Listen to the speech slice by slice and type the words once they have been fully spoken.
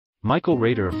Michael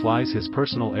Rader flies his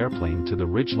personal airplane to the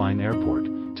Ridgeline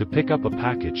Airport to pick up a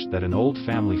package that an old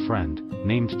family friend,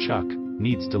 named Chuck,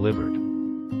 needs delivered.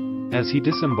 As he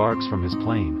disembarks from his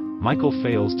plane, Michael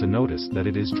fails to notice that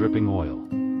it is dripping oil.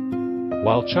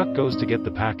 While Chuck goes to get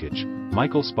the package,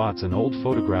 Michael spots an old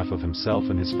photograph of himself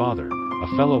and his father,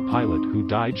 a fellow pilot who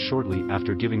died shortly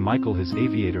after giving Michael his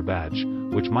aviator badge,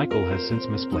 which Michael has since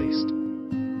misplaced.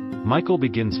 Michael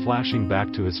begins flashing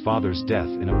back to his father's death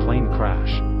in a plane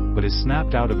crash, but is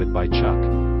snapped out of it by Chuck,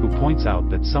 who points out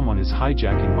that someone is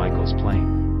hijacking Michael's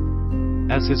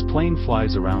plane. As his plane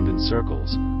flies around in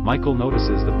circles, Michael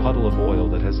notices the puddle of oil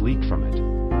that has leaked from it.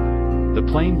 The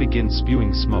plane begins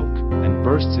spewing smoke, and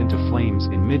bursts into flames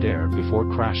in midair before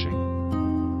crashing.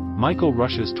 Michael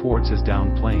rushes towards his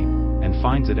downed plane, and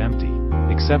finds it empty,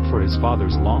 except for his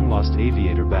father's long-lost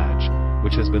aviator badge,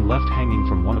 which has been left hanging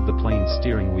from one of the plane's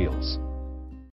steering wheels.